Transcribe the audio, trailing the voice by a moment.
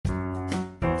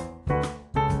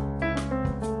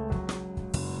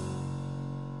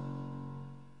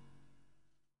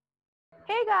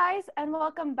guys, and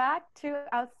welcome back to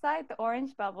Outside the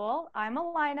Orange Bubble. I'm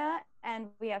Alina, and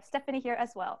we have Stephanie here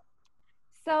as well.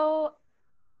 So,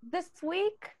 this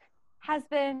week has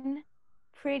been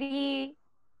pretty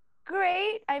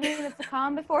great. I mean, it's the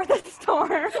calm before the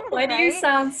storm, Why do you right?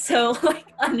 sound so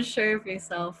unsure of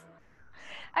yourself?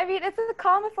 I mean, it's the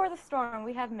calm before the storm.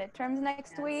 We have midterms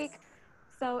next week, Yes.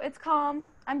 so it's calm.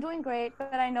 I'm doing great,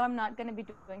 but I know I'm not going to be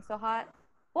doing so hot.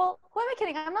 Well, who am I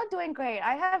kidding? I'm not doing great.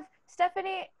 I have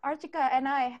Stephanie, Archika, and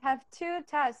I have two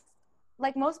tests,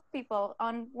 like most people,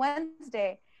 on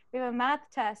Wednesday. We have a math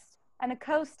test and a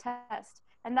coast test,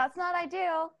 and that's not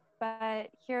ideal, but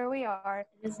here we are.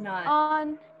 It is not.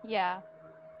 Yeah,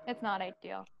 it's not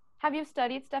ideal. Have you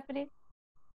studied, Stephanie?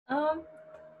 Um,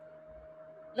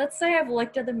 let's say I've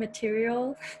looked at the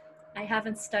material. I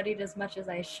haven't studied as much as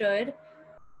I should,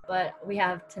 but we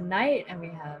have tonight and we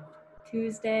have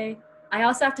Tuesday. I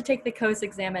also have to take the coast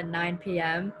exam at 9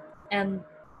 p.m. And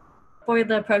for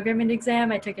the programming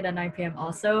exam, I took it at 9 p.m.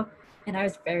 also, and I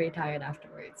was very tired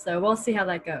afterwards. So we'll see how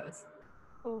that goes.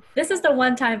 Oof. This is the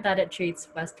one time that it treats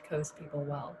West Coast people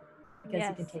well, because you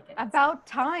Yes, can take it. about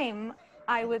time,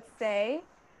 I would say.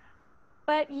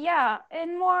 But yeah,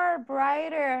 in more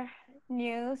brighter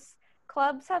news,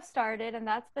 clubs have started and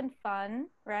that's been fun,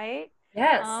 right?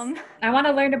 Yes. Um, I want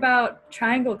to learn about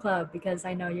Triangle Club because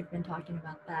I know you've been talking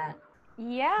about that. The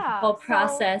yeah, whole so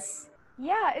process.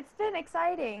 yeah, it's been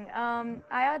exciting. I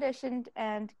auditioned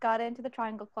and got into the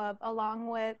Triangle Club along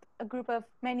with a group of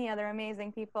many other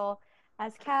amazing people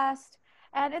as cast,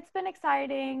 and it's been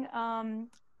exciting.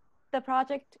 The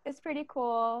project is pretty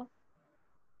cool,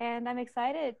 and I'm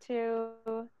excited to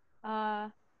uh,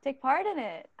 take part in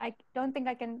it. I don't think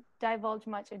I can divulge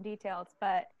much in details,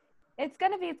 but it's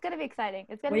gonna be exciting.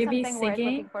 It's gonna Will be you be something worth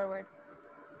singing? looking forward.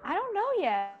 I don't know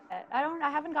yet. I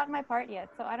haven't gotten my part yet,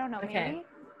 so I don't know. Okay, Maybe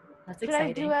that's should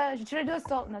I do exciting. a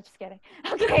solo? No, just kidding.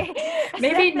 Okay,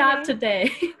 Maybe not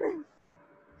today.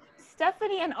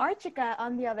 Stephanie and Archika,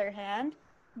 on the other hand,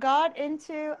 got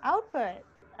into Output,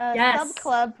 a sub Yes.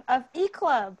 club of E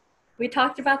Club. We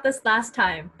talked about this last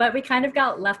time, but we kind of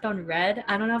got left on red.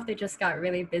 I don't know if they just got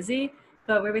really busy,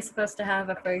 but we were supposed to have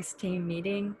a first team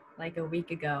meeting like a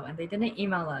week ago, and they didn't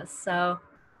email us. So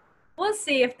we'll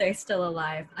see if they're still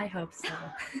alive. I hope so.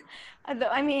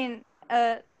 I mean,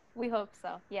 we hope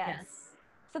so. Yes. Yes.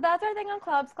 So that's our thing on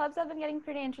clubs. Clubs have been getting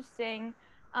pretty interesting.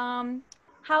 Um,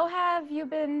 how have you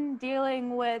been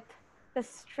dealing with the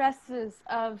stresses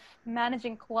of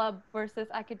managing club versus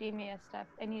academia stuff?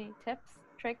 Any tips,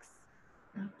 tricks?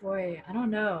 Oh boy, I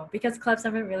don't know. Because clubs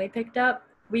haven't really picked up.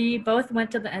 We both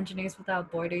went to the Engineers Without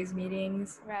Borders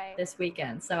meetings Right. this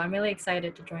weekend, so I'm really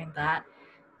excited to join that.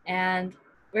 And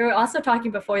we were also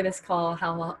talking before this call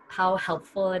how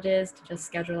helpful it is to just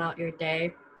schedule out your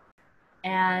day.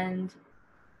 And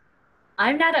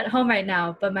I'm not at home right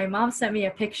now, but my mom sent me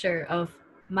a picture of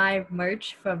my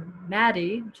merch from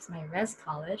Maddie, which is my res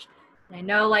college. And I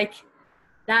know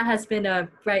that has been a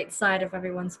bright side of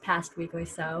everyone's past week or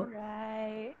so.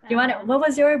 Right. Do you want it? What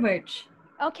was your merch?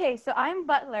 Okay, so I'm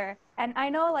Butler, and I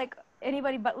know like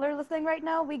anybody Butler listening right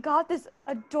now, we got this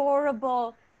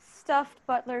adorable stuffed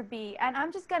Butler bee, and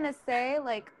I'm just gonna say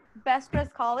like best res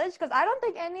college because I don't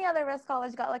think any other res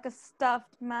college got like a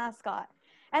stuffed mascot,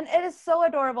 and it is so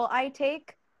adorable. I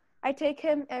take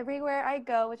him everywhere I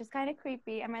go, which is kind of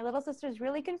creepy, and my little sister's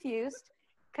really confused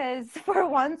because for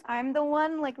once I'm the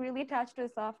one like really attached to a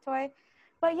soft toy,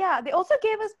 but yeah, they also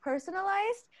gave us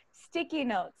personalized sticky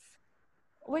notes,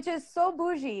 which is so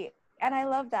bougie, and I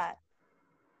love that.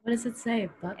 What does it say?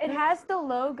 It Butler? has the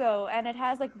logo and it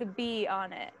has like the bee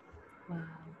on it. Wow.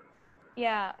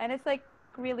 Yeah, and it's like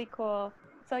really cool.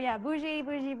 So yeah, bougie,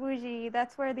 bougie, bougie.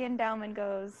 That's where the endowment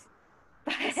goes.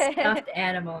 Stuffed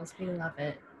animals. We love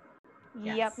it.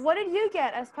 Yep. Yes. What did you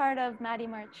get as part of Maddie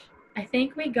merch? I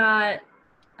think we got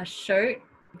a shirt.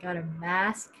 We got a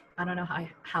mask. I don't know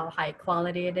how high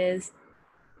quality it is.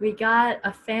 We got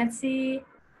a fancy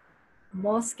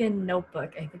moleskin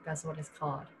notebook. I think that's what it's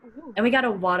called. Ooh. And we got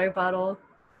a water bottle.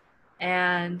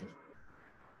 And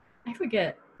I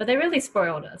forget, but they really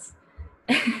spoiled us.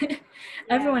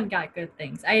 Everyone got good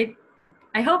things. I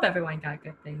hope everyone got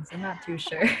good things. I'm not too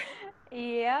sure.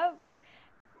 Yep.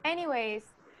 Anyways,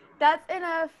 that's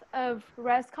enough of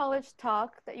Res College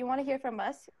talk that you want to hear from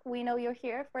us. We know you're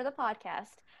here for the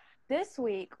podcast. This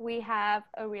week, we have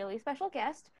a really special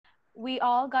guest. We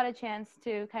all got a chance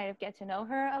to kind of get to know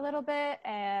her a little bit,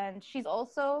 and she's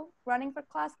also running for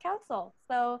class council.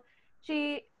 So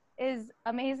she is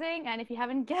amazing. And if you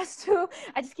haven't guessed who,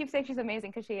 I just keep saying she's amazing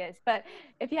because she is. But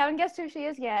if you haven't guessed who she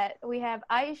is yet, we have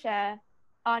Aisha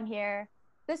on here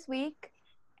this week,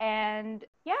 And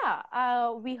yeah,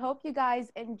 we hope you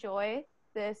guys enjoy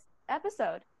this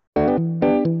episode.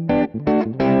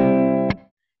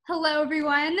 Hello,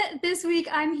 everyone. This week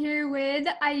I'm here with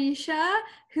Aisha,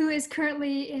 who is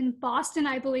currently in Boston,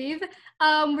 I believe.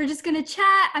 We're just going to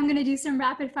chat. I'm going to do some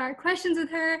rapid fire questions with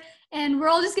her, and we're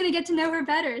all just going to get to know her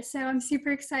better. So I'm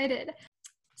super excited.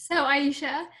 So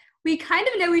Aisha, we kind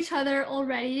of know each other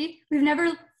already. We've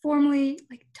never formally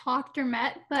talked or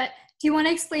met, but do you want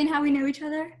to explain how we know each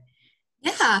other?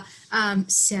 Yeah,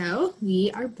 so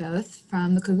we are both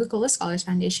from the Coca-Cola Scholars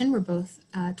Foundation. We're both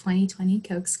 2020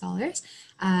 Coke Scholars,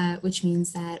 which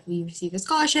means that we received a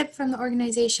scholarship from the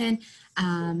organization.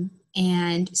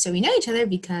 And so we know each other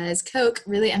because Coke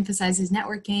really emphasizes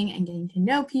networking and getting to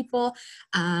know people.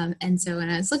 And so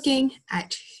when I was looking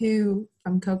at who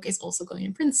from Coke is also going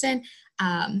to Princeton,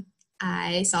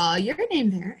 I saw your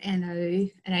name there, and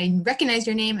I recognized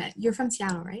your name. You're from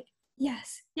Seattle, right?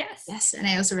 Yes. Yes, and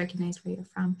I also recognize where you're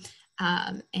from.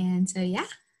 And so, yeah.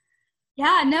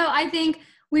 Yeah, no, I think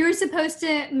we were supposed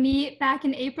to meet back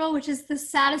in April, which is the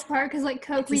saddest part because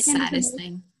Coke It's weekend. The saddest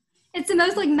thing. It's the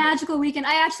most magical weekend.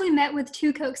 I actually met with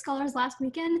 2 Coke scholars last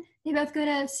weekend. They both go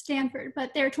to Stanford,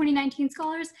 but they're 2019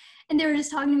 scholars. And they were just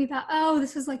talking to me about, oh,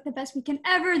 this was the best weekend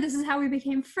ever. This is how we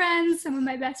became friends. Some of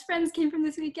my best friends came from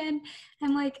this weekend.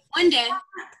 I'm like,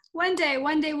 one day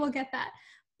we'll get that.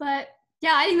 But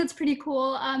yeah, I think that's pretty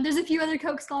cool. There's a few other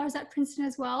Coke scholars at Princeton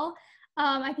as well.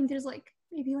 I think there's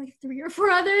maybe 3 or 4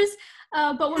 others.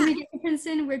 But when we get to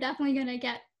Princeton, we're definitely going to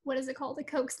get, what is it called? A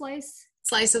Coke slice?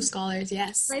 Slice of scholars,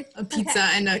 yes. Right? A pizza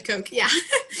and a Coke, yeah.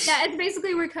 Yeah, it's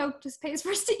basically where Coke just pays for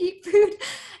us to eat food.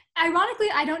 Ironically,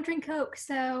 I don't drink Coke,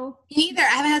 so. Me neither.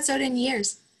 I haven't had soda in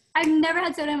years. I've never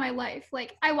had soda in my life.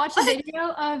 I watched a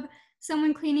video of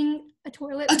someone cleaning a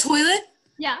toilet. A toilet?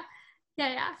 Yeah.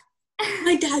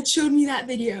 My dad showed me that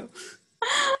video.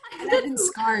 I've been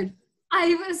scarred.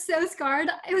 I was so scarred.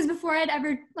 It was before I'd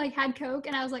ever had Coke,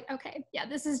 and I was like, okay, yeah,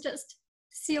 this is just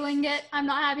sealing it. I'm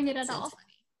not having it at all. Funny.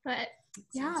 But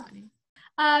yeah. Funny.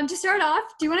 To start off,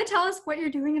 do you want to tell us what you're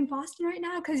doing in Boston right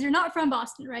now? Because you're not from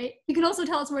Boston, right? You can also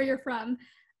tell us where you're from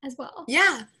as well.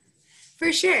 Yeah,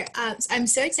 for sure. I'm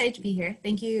so excited to be here.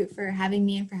 Thank you for having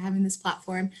me and for having this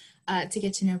platform to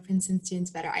get to know Princeton students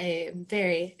better. I am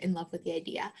very in love with the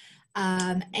idea.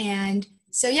 And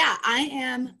so, yeah, I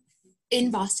am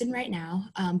in Boston right now,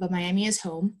 but Miami is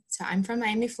home. So I'm from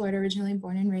Miami, Florida, originally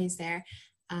born and raised there.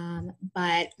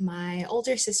 But my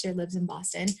older sister lives in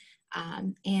Boston.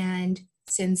 And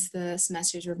since the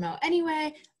semester's remote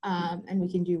anyway, and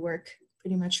we can do work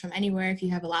pretty much from anywhere if you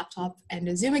have a laptop and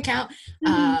a Zoom account,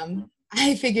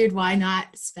 I figured why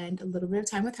not spend a little bit of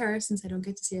time with her since I don't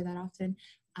get to see her that often.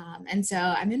 And so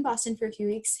I'm in Boston for a few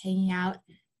weeks hanging out.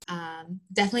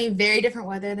 Definitely very different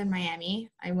weather than Miami.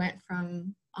 I went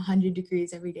from 100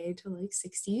 degrees every day to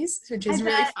 60s, which is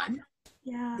really fun.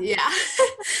 Yeah.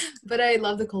 But I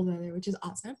love the cold weather, which is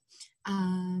awesome.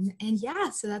 And yeah,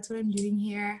 so that's what I'm doing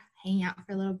here, hanging out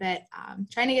for a little bit,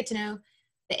 trying to get to know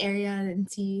the area and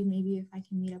see maybe if I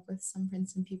can meet up with some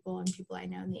Princeton people and people I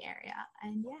know in the area.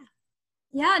 And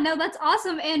yeah, no, that's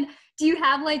awesome. And do you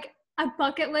have a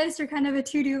bucket list or kind of a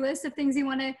to-do list of things you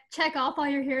want to check off while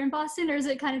you're here in Boston, or is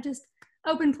it kind of just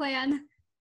open plan?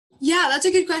 Yeah, that's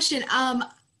a good question.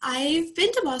 I've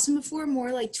been to Boston before, more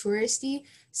touristy,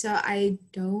 so I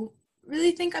don't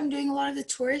really think I'm doing a lot of the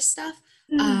tourist stuff.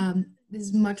 This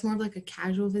is much more of a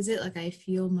casual visit. I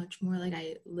feel much more like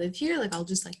I live here. I'll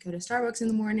just go to Starbucks in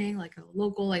the morning, a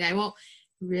local. I won't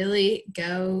really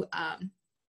go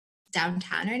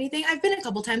downtown or anything. I've been a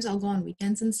couple times. I'll go on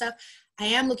weekends and stuff. I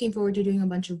am looking forward to doing a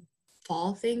bunch of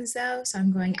fall things though. So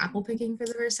I'm going apple picking for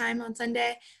the first time on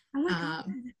Sunday. Oh my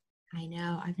God. I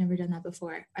know, I've never done that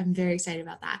before. I'm very excited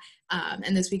about that.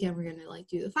 And this weekend we're gonna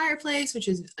do the fireplace, which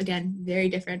is again very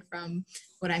different from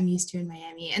what I'm used to in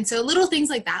Miami. And so little things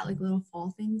like that, little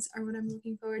fall things, are what I'm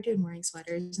looking forward to, and wearing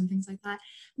sweaters and things like that.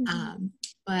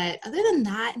 But other than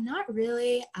that, not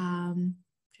really. I'm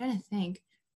trying to think.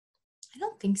 I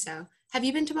don't think so. Have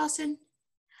you been to Boston?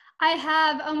 I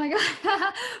have. Oh my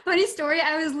God. Funny story.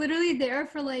 I was literally there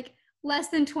for less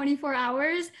than 24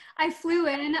 hours. I flew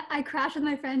in, I crashed with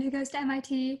my friend who goes to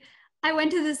MIT. I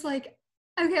went to this I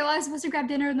was supposed to grab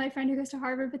dinner with my friend who goes to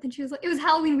Harvard, but then she was it was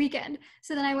Halloween weekend.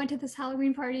 So then I went to this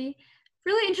Halloween party.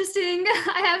 Really interesting.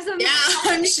 I have some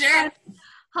I'm sure.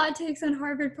 hot takes on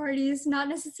Harvard parties, not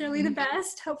necessarily the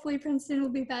best. Hopefully Princeton will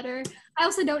be better. I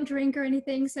also don't drink or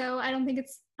anything, so I don't think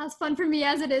it's as fun for me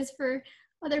as it is for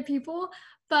other people.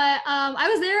 But I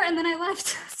was there and then I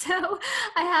left. So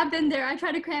I have been there. I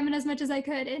tried to cram in as much as I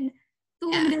could. And the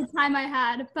limited time I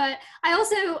had. But I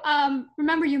also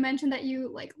remember you mentioned that you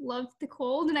like loved the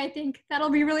cold, and I think that'll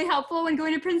be really helpful when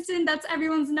going to Princeton. That's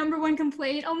everyone's number one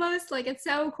complaint almost. Like, it's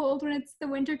so cold when it's the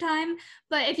winter time.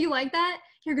 But if you like that,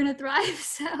 you're gonna thrive.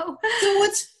 So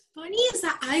what's funny is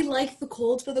that I like the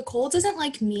cold, but the cold doesn't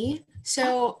like me.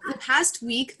 So the past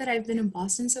week that I've been in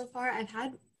Boston so far, I've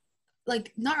had,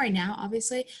 like, not right now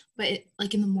obviously, but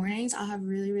like in the mornings I'll have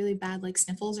really, really bad like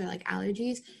sniffles or like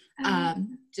allergies,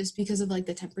 just because of like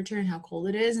the temperature and how cold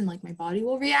it is, and like my body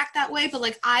will react that way. But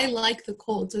like I like the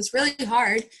cold, so it's really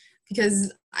hard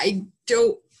because I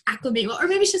don't acclimate well, or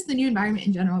maybe it's just the new environment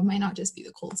in general. It might not just be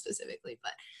the cold specifically,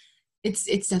 but it's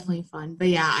definitely fun. But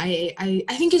yeah, I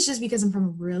think it's just because I'm from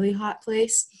a really hot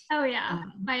place. Oh yeah,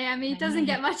 Miami doesn't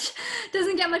get much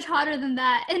hotter than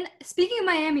that. And speaking of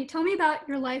Miami, tell me about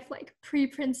your life like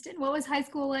pre-Princeton. What was high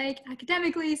school like,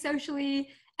 academically, socially,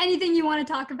 anything you want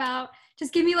to talk about?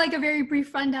 Just give me like a very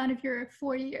brief rundown of your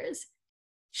 4 years.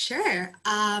 Sure.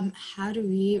 How do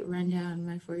we run down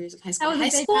my 4 years of high school? That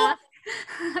was high a big school? task.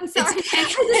 I'm sorry. Okay. I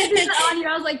didn't do that on you.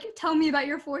 I was like, tell me about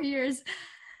your 4 years.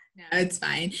 No, it's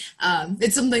fine.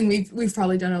 It's something we've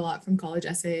probably done a lot, from college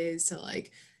essays to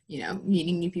like,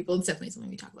 meeting new people. It's definitely something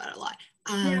we talk about a lot.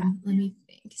 Let me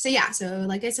think. So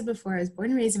like I said before, I was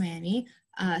born and raised in Miami,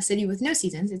 a city with no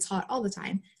seasons. It's hot all the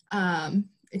time.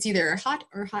 It's either hot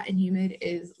or hot and humid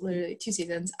is literally 2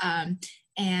 seasons.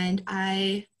 And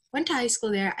I went to high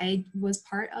school there. I was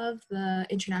part of the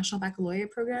International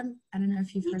Baccalaureate program. I don't know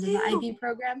if you've heard of the IB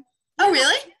program. Oh,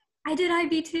 really? I did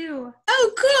IB too.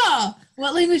 Oh, cool.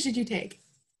 What language did you take?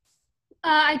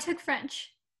 I took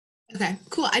French. Okay,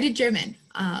 cool. I did German.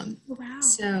 Wow.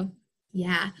 So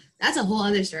yeah, that's a whole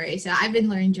other story. So I've been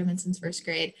learning German since first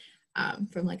grade,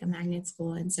 from like a magnet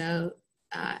school. And so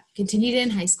continued in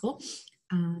high school.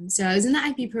 So I was in the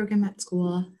IB program at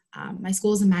school. My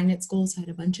school is a magnet school, so I had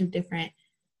a bunch of different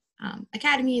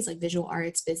academies like visual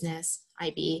arts, business,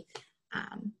 IB.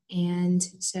 And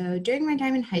so during my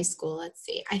time in high school, let's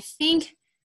see, I think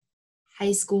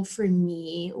high school for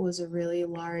me was a really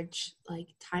large like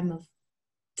time of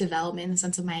development in the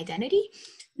sense of my identity.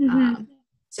 Mm-hmm.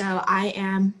 So I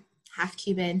am half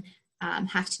Cuban,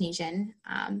 half Tunisian,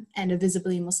 and a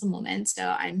visibly Muslim woman.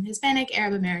 So I'm Hispanic,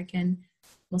 Arab American,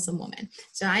 Muslim woman.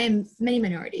 So I am many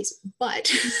minorities. But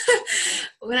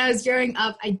when I was growing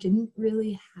up, I didn't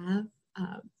really have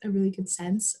a really good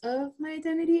sense of my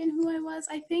identity and who I was,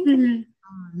 I think.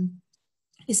 Mm-hmm.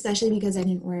 Especially because I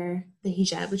didn't wear the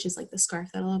hijab, which is like the scarf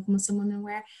that a lot of Muslim women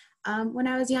wear, when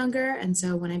I was younger. And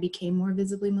so when I became more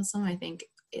visibly Muslim, I think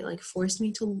it like forced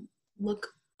me to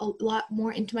look a lot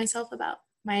more into myself about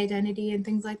my identity and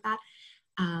things like that.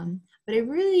 But I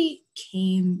really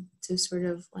came to sort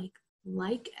of like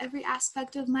every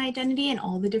aspect of my identity and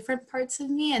all the different parts of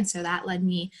me. And so that led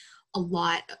me a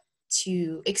lot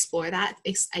to explore that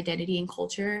identity and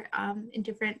culture in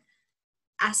different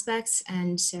aspects.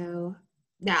 And so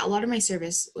yeah, a lot of my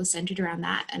service was centered around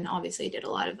that. And obviously I did a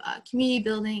lot of community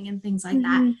building and things like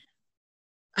Mm-hmm.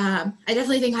 that. I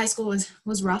definitely think high school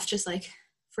was rough, just like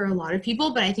for a lot of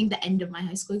people, but I think the end of my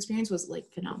high school experience was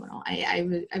like phenomenal. I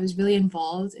was really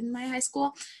involved in my high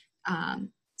school.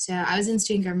 So I was in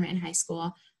student government in high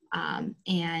school,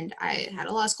 and I had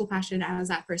a lot of school passion. I was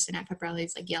that person at pep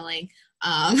rallies, like yelling.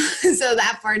 So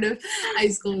that part of high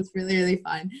school was really, really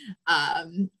fun.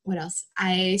 What else?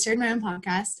 I started my own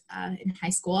podcast in high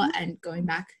school, and going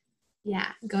back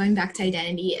to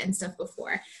identity and stuff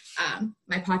before.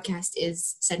 My podcast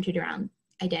is centered around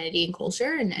identity and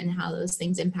culture and how those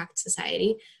things impact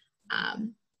society.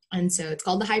 And so it's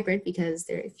called The Hybrid because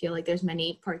I feel like there's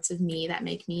many parts of me that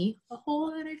make me a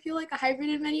whole, and I feel like a hybrid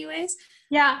in many ways.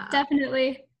 Yeah,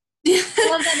 definitely. I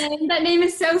love that name. That name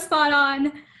is so spot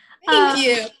on. Thank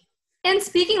you. And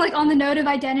speaking like on the note of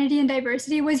identity and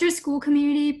diversity, was your school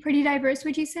community pretty diverse,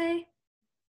 would you say?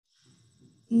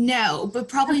 No, but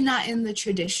probably not in the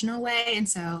traditional way. And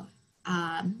so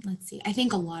let's see. I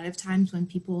think a lot of times when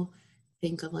people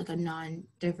think of like a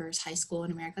non-diverse high school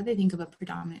in America, they think of a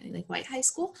predominantly like white high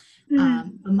school. Mm-hmm.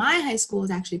 But my high school is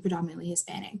actually predominantly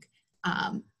Hispanic.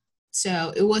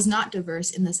 So it was not diverse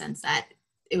in the sense that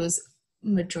it was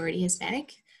majority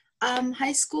Hispanic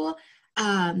high school.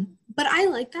 But I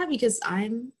like that because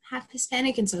I'm half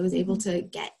Hispanic, and so I was able to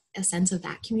get a sense of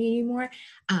that community more.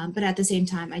 But at the same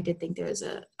time, I did think there was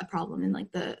a problem in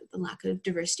like the lack of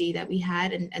diversity that we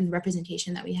had and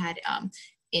representation that we had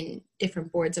in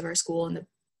different boards of our school and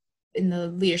in the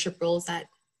leadership roles that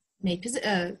made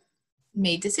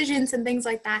decisions and things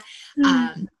like that.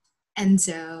 Mm-hmm. And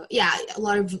so, yeah,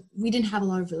 we didn't have a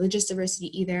lot of religious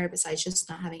diversity either, besides just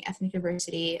not having ethnic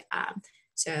diversity.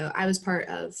 So I was part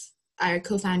of I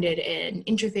co-founded an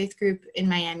interfaith group in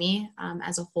Miami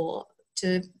as a whole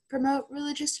to promote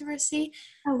religious diversity.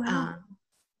 Oh, wow.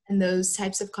 And those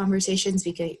types of conversations,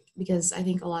 because I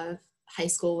think a lot of high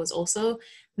school was also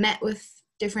met with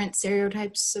different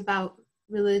stereotypes about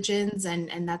religions,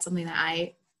 and that's something that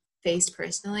I faced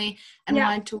personally and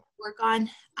wanted to work on.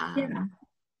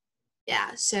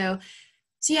 So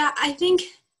yeah, I think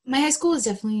my high school was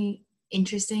definitely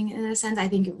interesting in a sense. I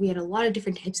think we had a lot of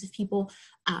different types of people,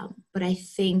 but I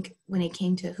think when it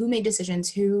came to who made decisions,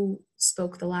 who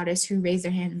spoke the loudest, who raised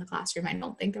their hand in the classroom, I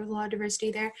don't think there was a lot of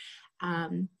diversity there.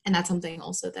 And that's something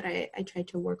also that I tried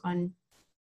to work on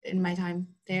in my time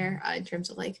there in terms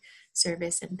of like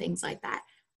service and things like that.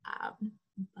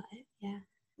 But yeah.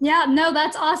 Yeah, no,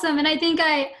 that's awesome. And I think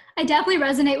I definitely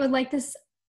resonate with like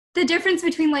the difference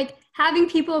between like having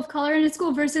people of color in a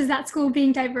school versus that school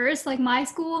being diverse. Like my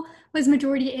school was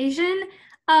majority Asian,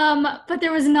 but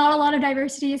there was not a lot of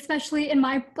diversity, especially in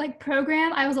my like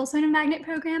program. I was also in a magnet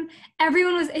program.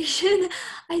 Everyone was Asian.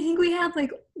 I think we had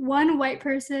like one white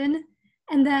person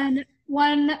and then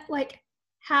one like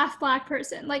half Black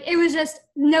person. Like it was just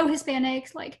no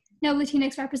Hispanics, like no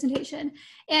Latinx representation.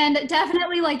 And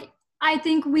definitely like I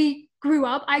think I grew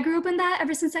up in that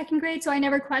ever since second grade, so I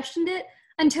never questioned it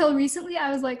until recently. I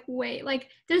was like, wait, like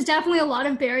there's definitely a lot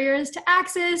of barriers to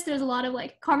access. There's a lot of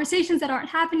like conversations that aren't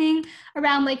happening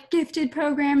around like gifted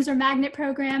programs or magnet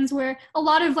programs where a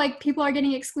lot of like people are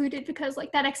getting excluded because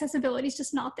like that accessibility is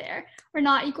just not there or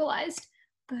not equalized.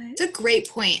 But it's a great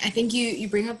point. I think you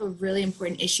bring up a really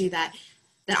important issue that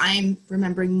I'm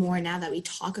remembering more now that we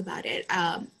talk about it.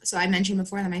 So I mentioned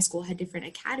before that my school had different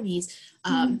academies.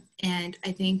 And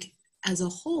I think as a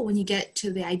whole, when you get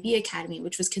to the IB Academy,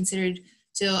 which was considered,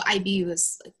 so IB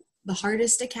was like the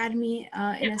hardest academy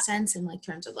in a sense, in like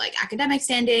terms of like academic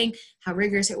standing, how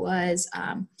rigorous it was,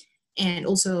 and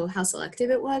also how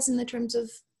selective it was in the terms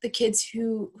of the kids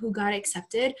who got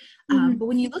accepted. But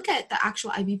when you look at the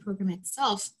actual IB program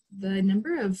itself, the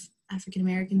number of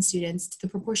African-American students, the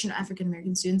proportion of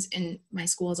African-American students in my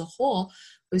school as a whole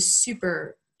was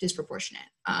super disproportionate.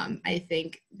 I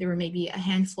think there were maybe a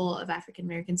handful of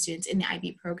African-American students in the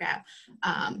IB program,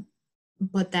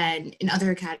 but then in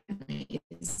other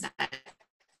academies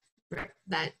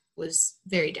that was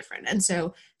very different. And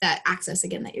so that access,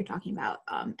 again, that you're talking about,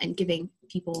 and giving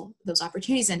people those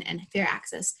opportunities and fair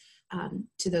access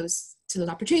to those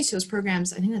opportunities, to those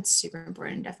programs, I think that's super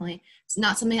important. Definitely, it's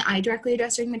not something I directly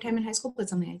addressed during my time in high school, but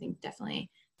something I think definitely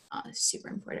super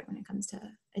important when it comes to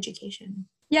education.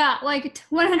 Yeah, like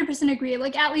 100% agree.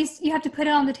 Like at least you have to put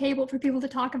it on the table for people to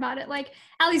talk about it. Like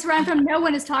at least where I'm from, no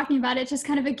one is talking about it. It's just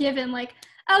kind of a given. Like,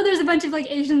 oh, there's a bunch of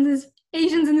like Asians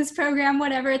in this program,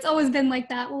 whatever. It's always been like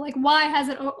that. Well, like why has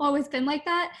it always been like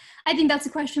that? I think that's a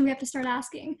question we have to start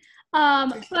asking.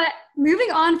 But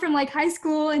moving on from like high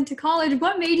school into college,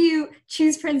 what made you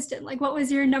choose Princeton? Like what was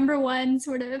your number one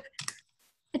sort of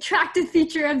attractive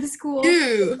feature of the school?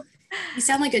 Ooh, you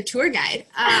sound like a tour guide.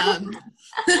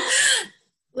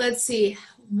 Let's see.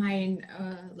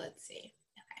 Let's see.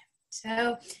 Okay.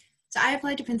 So I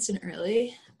applied to Princeton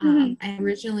early. I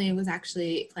originally was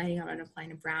actually planning on applying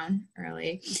to Brown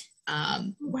early.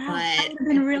 Wow, that would have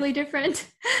been really different.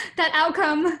 That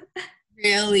outcome.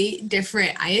 Really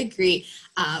different. I agree.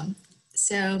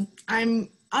 So I'm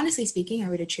honestly speaking, I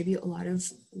would attribute a lot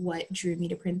of what drew me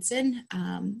to Princeton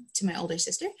to my older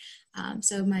sister.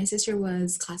 So my sister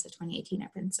was class of 2018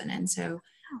 at Princeton. And so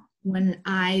when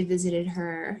I visited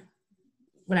her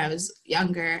when I was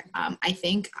younger, I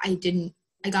think I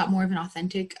got more of an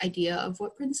authentic idea of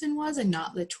what Princeton was and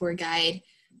not the tour guide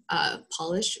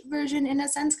polished version in a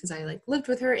sense, because I like lived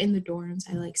with her in the dorms.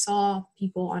 I like saw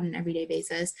people on an everyday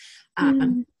basis.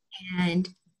 And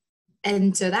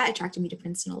so that attracted me to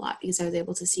Princeton a lot because I was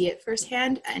able to see it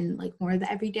firsthand and like more of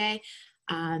the everyday.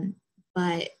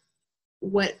 But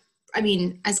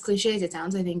as cliche as it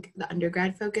sounds, I think the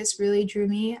undergrad focus really drew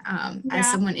me.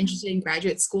 As someone interested in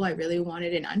graduate school, I really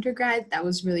wanted an undergrad that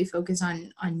was really focused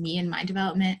on me and my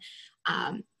development.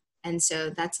 And so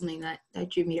that's something that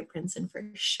drew me to Princeton for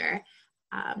sure.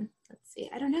 Let's see,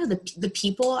 I don't know, the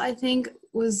people I think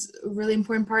was a really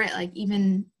important part, like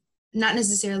even not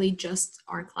necessarily just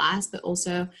our class, but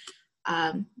also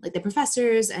like the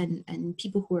professors and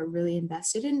people who are really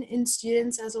invested in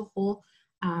students as a whole.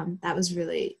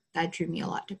 That drew me a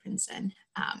lot to Princeton,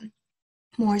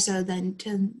 more so than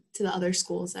to the other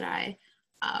schools that I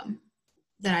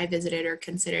visited or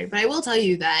considered. But I will tell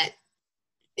you that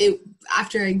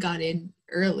after I got in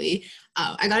early,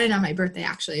 I got in on my birthday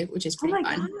actually, which is pretty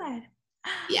fun. God.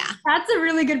 Yeah. That's a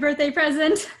really good birthday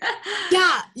present.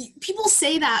 Yeah, people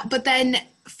say that, but then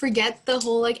forget the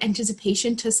whole like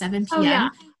anticipation to 7 p.m. Oh, yeah.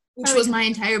 which was my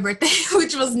entire birthday,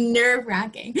 which was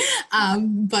nerve-wracking.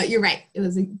 But you're right, it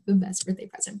was the best birthday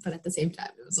present. But at the same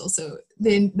time, it was also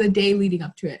the day leading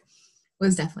up to it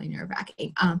was definitely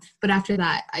nerve-wracking. But after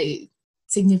that, I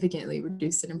significantly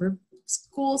reduced the number of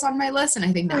schools on my list, and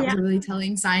I think that was a really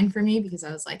telling sign for me, because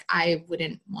I was like, I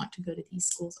wouldn't want to go to these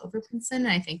schools over Princeton.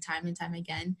 And I think time and time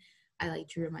again, I like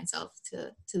drew myself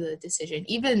to the decision,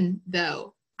 even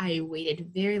though I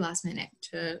waited very last minute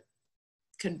to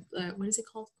what is it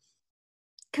called?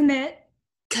 Commit.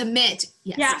 Yes.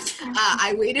 Yeah.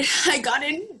 I waited. I got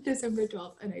in December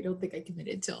 12th, and I don't think I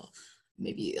committed till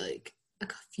maybe like a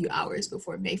few hours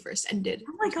before May 1st ended.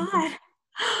 Oh my God.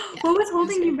 Yeah, what was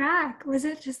holding you back? Was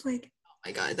it just like, oh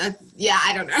my God,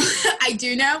 I don't know. I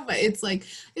do know, but it's like,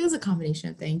 it was a combination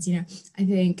of things, I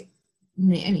think,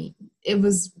 it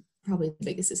was probably the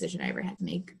biggest decision I ever had to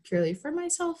make purely for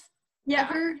myself.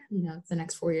 Ever. The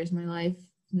next 4 years of my life,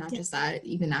 not just that,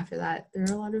 even after that, there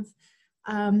are a lot of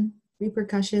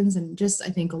repercussions and just, I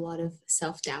think, a lot of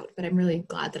self-doubt, but I'm really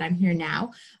glad that I'm here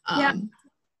now.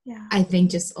 I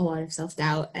think just a lot of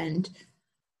self-doubt, and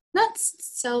not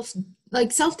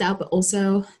self-doubt, but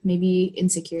also maybe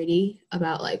insecurity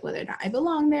about like whether or not I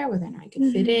belong there, whether or not I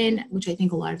could fit in, which I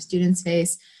think a lot of students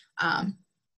face. I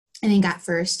think at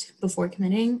first, before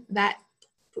committing, that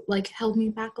like held me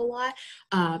back a lot.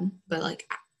 But like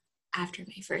after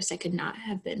May 1st, I could not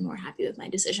have been more happy with my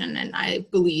decision, and I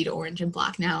bleed orange and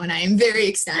black now, and I am very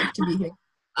ecstatic to be here.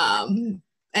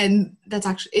 And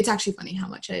it's actually funny how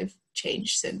much I've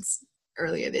changed since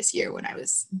earlier this year, when I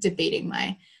was debating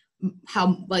my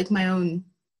own,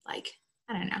 like,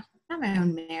 I don't know, not my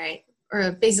own merit,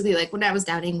 or basically like when I was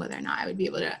doubting whether or not I would be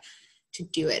able to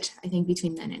do it. I think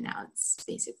between then and now, it's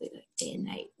basically like day and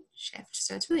night shift.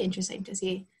 So it's really interesting to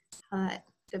see how that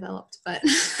developed. But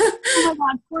oh my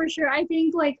God, for sure. I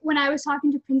think like when I was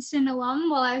talking to Princeton alum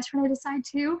while I was trying to decide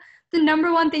too, the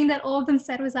number one thing that all of them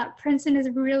said was that Princeton is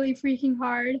really freaking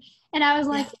hard. And I was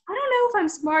like, I don't know if I'm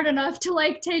smart enough to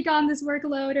like take on this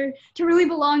workload or to really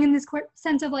belong in this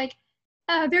sense of like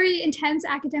a very intense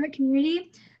academic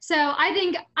community. So I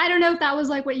don't know if that was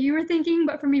like what you were thinking,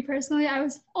 but for me personally, I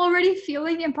was already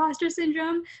feeling imposter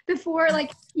syndrome before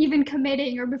like even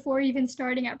committing or before even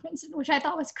starting at Princeton, which I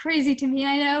thought was crazy to me.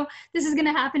 I know this is going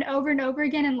to happen over and over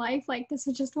again in life. Like this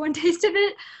is just one taste of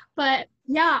it, but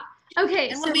yeah. Okay.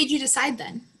 And what made you decide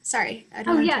then? Sorry, I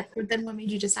don't want to talk, but then what made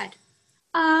you decide?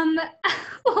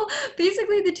 Well,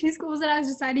 basically the two schools that I was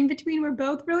deciding between were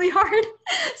both really hard.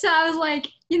 So I was like,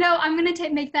 I'm going to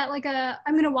make that like I'm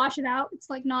going to wash it out. It's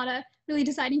like not a really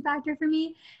deciding factor for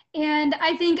me. And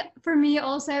I think for me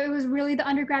also, it was really the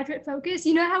undergraduate focus.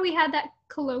 You know how we had that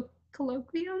colloquium?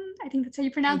 I think that's how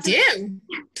you pronounce it.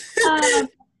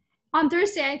 On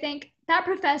Thursday, I think. That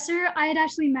professor, I had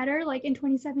actually met her like in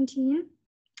 2017.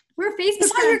 We're Facebook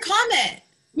friends. I saw your comment.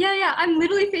 Yeah. I'm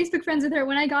literally Facebook friends with her.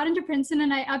 When I got into Princeton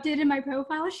and I updated my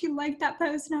profile, she liked that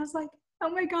post, and I was like, oh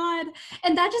my God.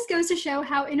 And that just goes to show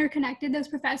how interconnected those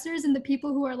professors and the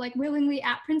people who are like willingly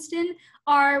at Princeton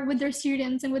are with their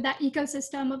students and with that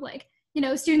ecosystem of like,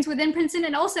 students within Princeton.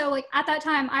 And also like at that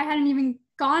time, I hadn't even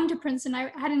gone to Princeton.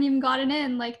 I hadn't even gotten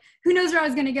in, like, who knows where I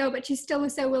was going to go, but she still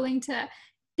was so willing to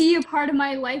be a part of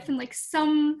my life in like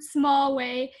some small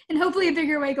way and hopefully a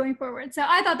bigger way going forward. So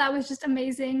I thought that was just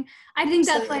amazing. I think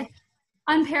that's like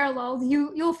unparalleled.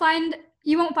 You won't find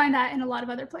that in a lot of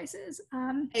other places.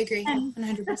 I agree.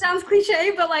 100%. That sounds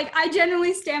cliche, but like I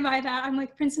genuinely stand by that. I'm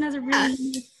like, Princeton has a really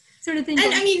unique sort of thing.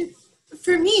 And I mean,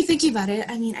 for me, thinking about it,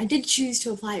 I mean, I did choose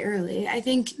to apply early. I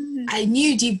think I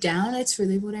knew deep down it's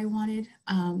really what I wanted,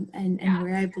 and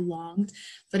where I belonged.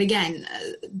 But again,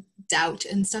 doubt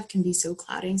and stuff can be so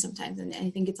clouding sometimes, and I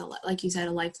think it's like you said,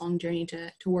 a lifelong journey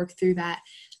to work through that,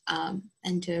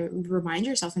 and to remind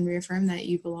yourself and reaffirm that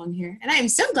you belong here. And I am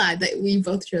so glad that we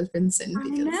both chose Princeton,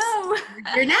 because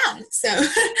we're here now. So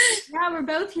yeah, we're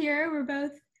both here. We're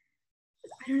both,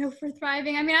 I don't know if we're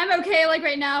thriving. I mean, I'm okay like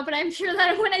right now, but I'm sure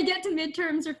that when I get to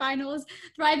midterms or finals,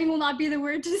 thriving will not be the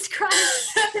word to describe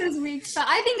those weeks. But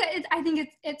I think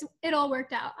it all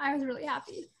worked out. I was really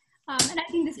happy. And I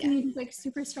think this community is like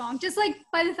super strong, just like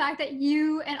by the fact that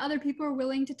you and other people are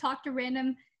willing to talk to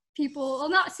random people. Well,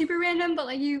 not super random, but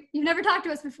like you've never talked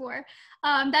to us before.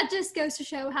 That just goes to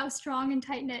show how strong and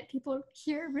tight knit people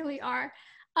here really are.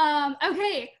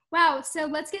 Okay, wow. So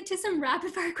let's get to some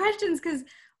rapid fire questions, because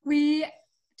we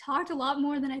talked a lot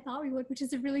more than I thought we would, which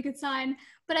is a really good sign.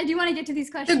 But I do want to get to these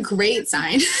questions. It's a great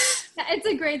sign. Yeah, it's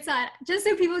a great sign, just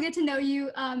so people get to know you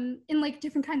in like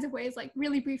different kinds of ways, like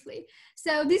really briefly.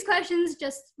 So these questions,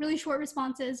 just really short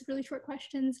responses, really short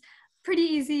questions, pretty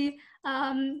easy.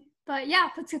 But yeah,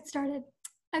 let's get started.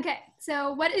 Okay,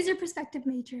 so what is your prospective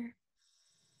major?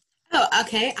 Oh,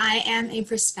 okay. I am a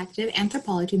prospective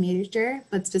anthropology major,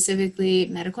 but specifically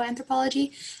medical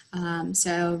anthropology.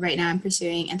 So right now I'm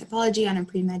pursuing anthropology on a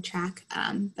pre-med track,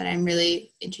 but I'm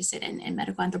really interested in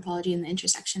medical anthropology and the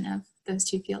intersection of those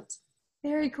two fields.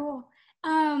 Very cool.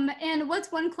 And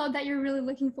what's one club that you're really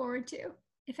looking forward to,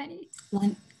 if any?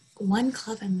 One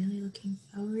club I'm really looking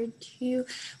forward to.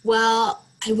 Well,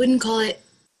 I wouldn't call it.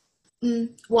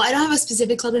 Well, I don't have a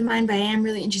specific club in mind, but I am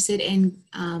really interested in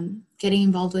getting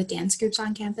involved with dance groups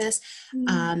on campus,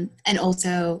 and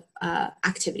also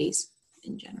activities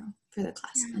in general for the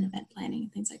class and event planning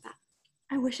and things like that.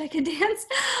 I wish I could dance.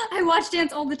 I watch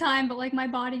dance all the time, but like my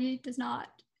body does not.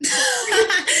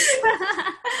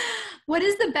 What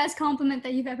is the best compliment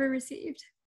that you've ever received?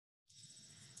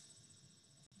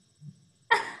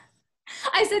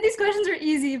 I said these questions are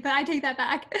easy, but I take that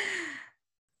back.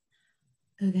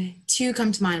 Okay, two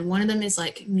come to mind. One of them is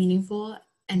like meaningful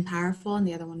and powerful, and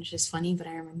the other one is just funny, but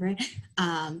I remember it.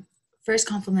 First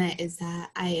compliment is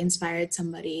that I inspired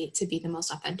somebody to be the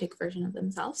most authentic version of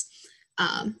themselves.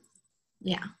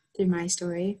 Through my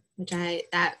story, which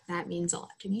that means a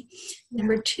lot to me. Yeah.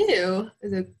 Number two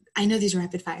is I know these are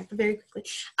rapid fire, but very quickly.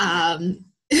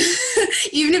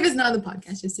 Even if it's not on the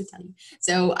podcast, just to tell you.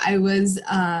 So I was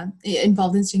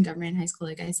involved in student government in high school,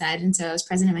 like I said, and so I was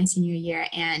president my senior year,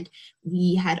 and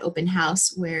we had open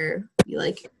house where we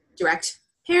like direct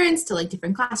parents to like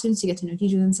different classrooms to get to know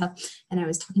teachers and stuff. And I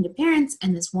was talking to parents,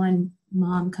 and this one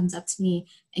mom comes up to me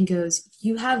and goes,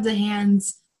 "You have the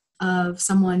hands of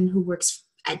someone who works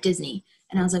at Disney."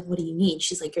 And I was like, "What do you mean?"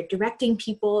 She's like, "You're directing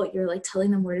people, you're like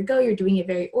telling them where to go, you're doing it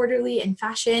very orderly and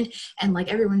fashioned, and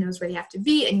like everyone knows where they have to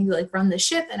be, and you like run the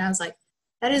ship." And I was like,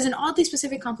 that is an oddly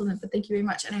specific compliment, but thank you very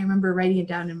much. And I remember writing it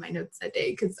down in my notes that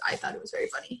day because I thought it was very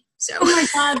funny. So oh my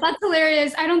God, that's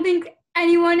hilarious. I don't think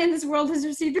anyone in this world has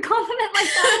received a compliment like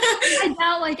that. I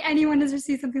doubt like anyone has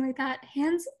received something like that.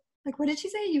 Hands, like what did she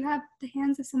say? You have the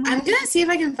hands of someone. I'm gonna see if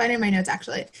I can find it in my notes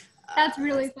actually. That's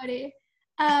really funny.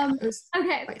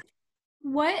 Okay.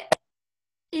 What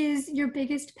is your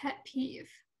biggest pet peeve?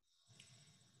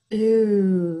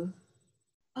 Ooh.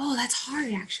 Oh, that's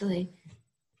hard actually.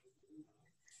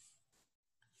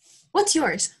 What's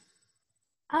yours?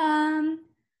 Wow,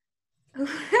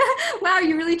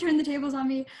 you really turned the tables on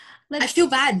me. I feel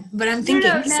bad, but I'm thinking.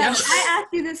 No. So. I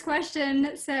asked you this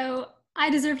question, so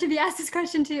I deserve to be asked this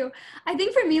question too. I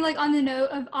think for me, like on the note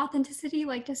of authenticity,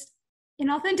 like just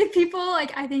inauthentic people,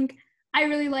 like I think I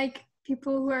really like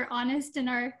people who are honest and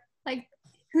are like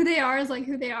who they are is like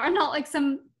who they are, not like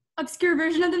some obscure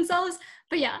version of themselves.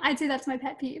 But yeah, I'd say that's my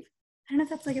pet peeve. I don't know if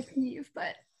that's like a peeve,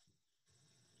 but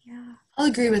yeah. I'll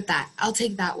agree with that. I'll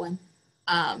take that one.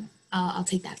 I'll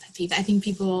take that pet peeve. I think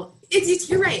people,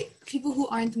 you're right. People who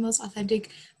aren't the most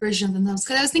authentic version of themselves.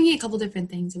 Because I was thinking a couple different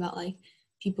things about like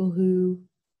people who,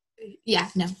 we're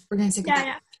going to stick with that.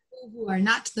 Yeah. People who are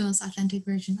not the most authentic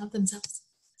version of themselves.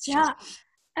 Yeah.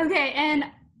 Okay, and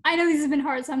I know this has been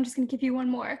hard, so I'm just going to give you one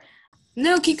more.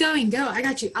 No, keep going. Go. I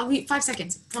got you. I'll wait 5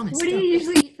 seconds. Promise. What do you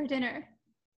usually eat for dinner?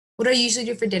 What do I usually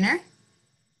do for dinner?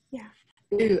 Yeah.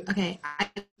 Ooh, okay. I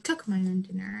cook my own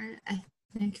dinner.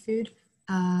 Ethnic food.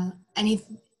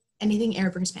 Anything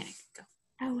Arab or Hispanic. Go.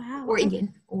 Oh, wow. Or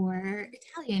Indian or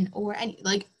Italian or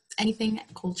anything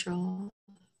cultural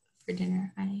for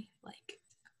dinner I like.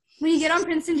 When you get on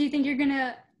Princeton, do you think you're going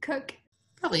to cook?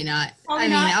 Probably not.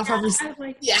 I'll probably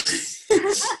yeah.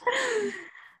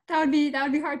 That would be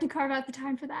hard to carve out the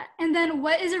time for that. And then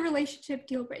what is a relationship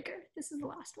deal breaker? This is the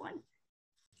last one.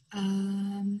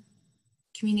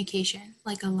 Communication,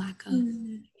 like a lack of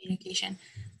communication.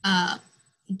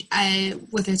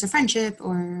 Whether it's a friendship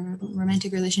or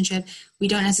romantic relationship, we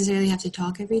don't necessarily have to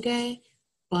talk every day,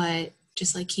 but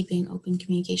just like keeping open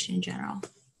communication in general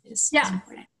is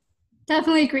important.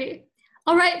 Definitely agree.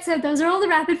 All right, so those are all the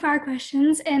rapid fire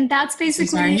questions, and that's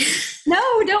basically. No,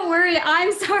 don't worry.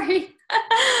 I'm sorry.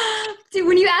 Dude,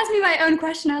 when you asked me my own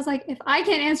question, I was like, if I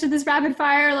can't answer this rapid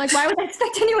fire, like, why would I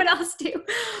expect anyone else to?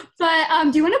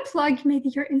 But do you want to plug maybe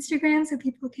your Instagram so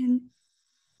people can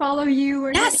follow you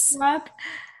or hit you up?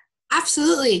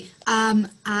 Absolutely. My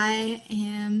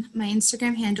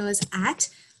Instagram handle is at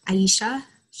Aisha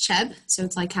Chebb. So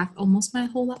it's like almost my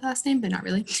whole last name, but not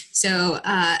really. So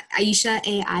Aisha,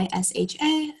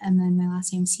 Aisha, and then my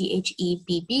last name,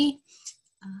 Chebb.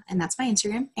 And that's my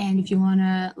Instagram. And if you want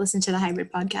to listen to the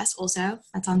Hybrid podcast also,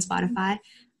 that's on Spotify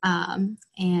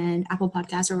and Apple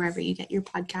Podcasts or wherever you get your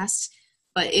podcasts.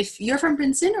 But if you're from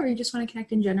Princeton or you just want to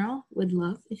connect in general, would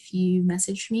love if you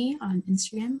message me on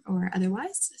Instagram or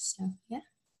otherwise. So, yeah.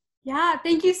 Yeah,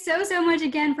 thank you so much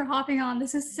again for hopping on.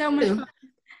 This is so much fun.